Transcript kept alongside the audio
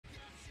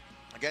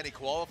Again, he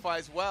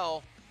qualifies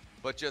well,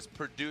 but just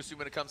producing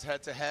when it comes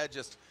head-to-head,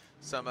 just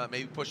some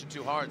maybe pushing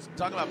too hard.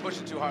 Talking about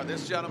pushing too hard,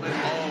 this gentleman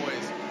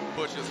always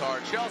pushes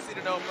hard. Chelsea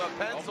Denofa,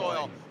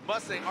 Pennzoil,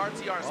 Mustang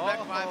RTR,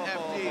 Spec 5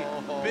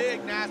 FD,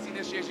 big nasty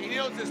initiation. He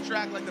knows this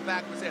track like the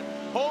back of his hand.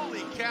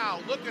 Holy cow,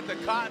 look at the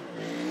cotton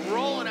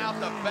rolling out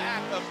the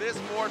back of this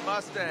Ford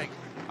Mustang.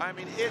 I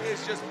mean, it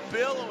is just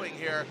billowing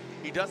here.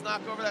 He does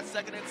not go over that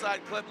second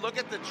inside clip. Look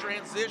at the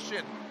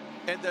transition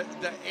and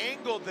the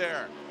angle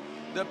there.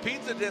 The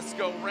pizza discs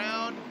go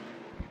round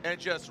and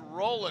just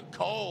rolling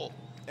coal.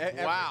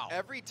 Wow.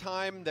 Every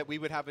time that we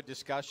would have a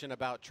discussion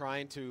about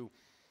trying to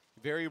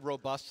very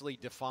robustly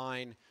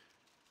define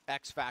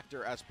X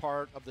factor as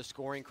part of the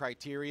scoring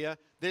criteria,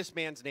 this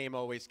man's name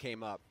always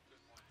came up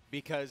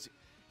because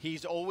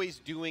he's always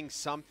doing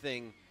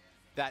something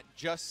that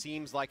just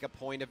seems like a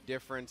point of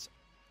difference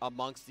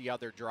amongst the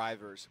other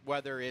drivers,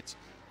 whether it's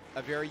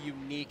a very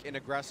unique and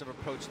aggressive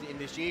approach to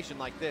initiation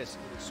like this,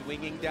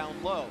 swinging down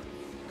low,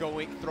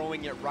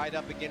 throwing it right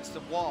up against the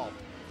wall,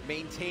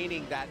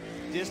 maintaining that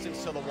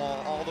distance to the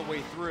wall all the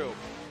way through,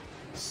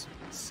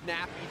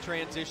 snappy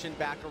transition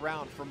back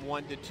around from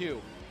 1 to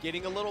 2,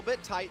 getting a little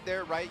bit tight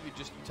there, right?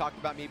 You talked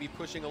about maybe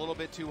pushing a little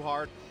bit too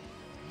hard.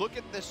 Look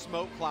at this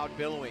smoke cloud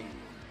billowing.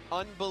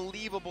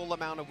 Unbelievable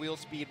amount of wheel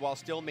speed while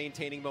still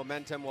maintaining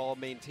momentum, while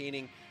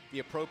maintaining the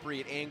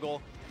appropriate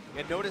angle.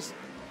 And notice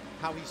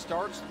how he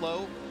starts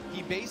low.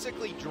 He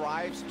basically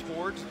drives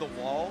towards the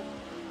wall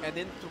and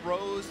then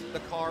throws the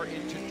car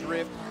into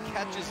drift,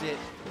 catches it,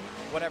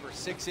 whatever,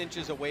 6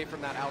 inches away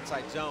from that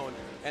outside zone,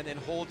 and then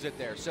holds it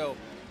there. So,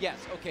 yes,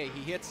 okay,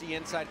 he hits the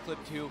inside clip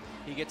 2,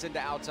 he gets into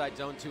outside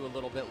zone 2 a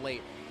little bit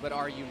late, but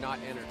are you not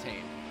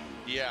entertained?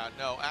 Yeah,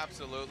 no,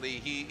 absolutely.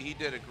 He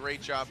did a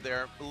great job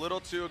there. A little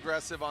too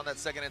aggressive on that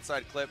second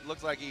inside clip.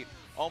 Looks like he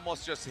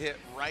almost just hit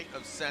right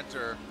of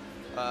center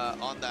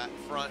on that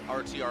front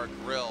RTR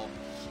grille.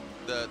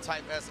 The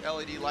Type S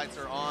LED lights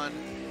are on.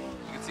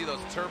 You can see those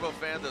turbo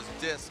fans, those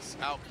discs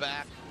out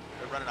back.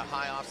 They're running a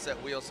high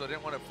offset wheel, so they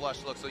didn't want a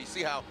flush look. So you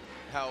see how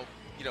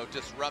you know,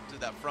 disrupted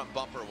that front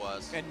bumper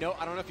was. And no,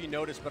 I don't know if you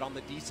noticed, but on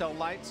the decel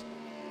lights,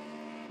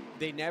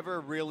 they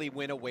never really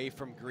went away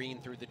from green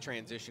through the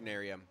transition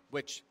area,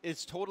 which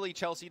is totally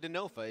Chelsea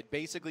Denofa. It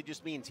basically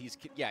just means he's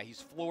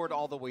floored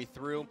all the way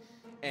through,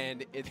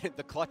 and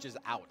the clutch is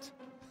out.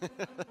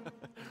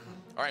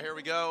 All right, here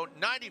we go.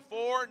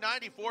 94,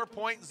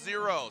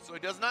 94.0. So he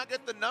does not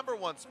get the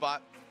 #1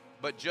 spot,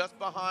 but just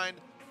behind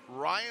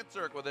Ryan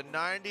Turk with a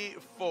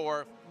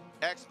 94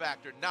 X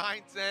Factor,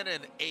 9, 10,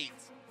 and 8.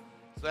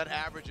 So that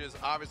averages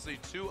obviously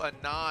to a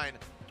 9.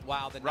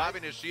 Wow,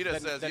 Robbie Nishida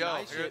says, yo,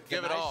 nice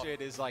give it all.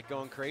 Shit is like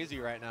going crazy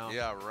right now.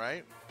 Yeah,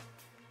 right?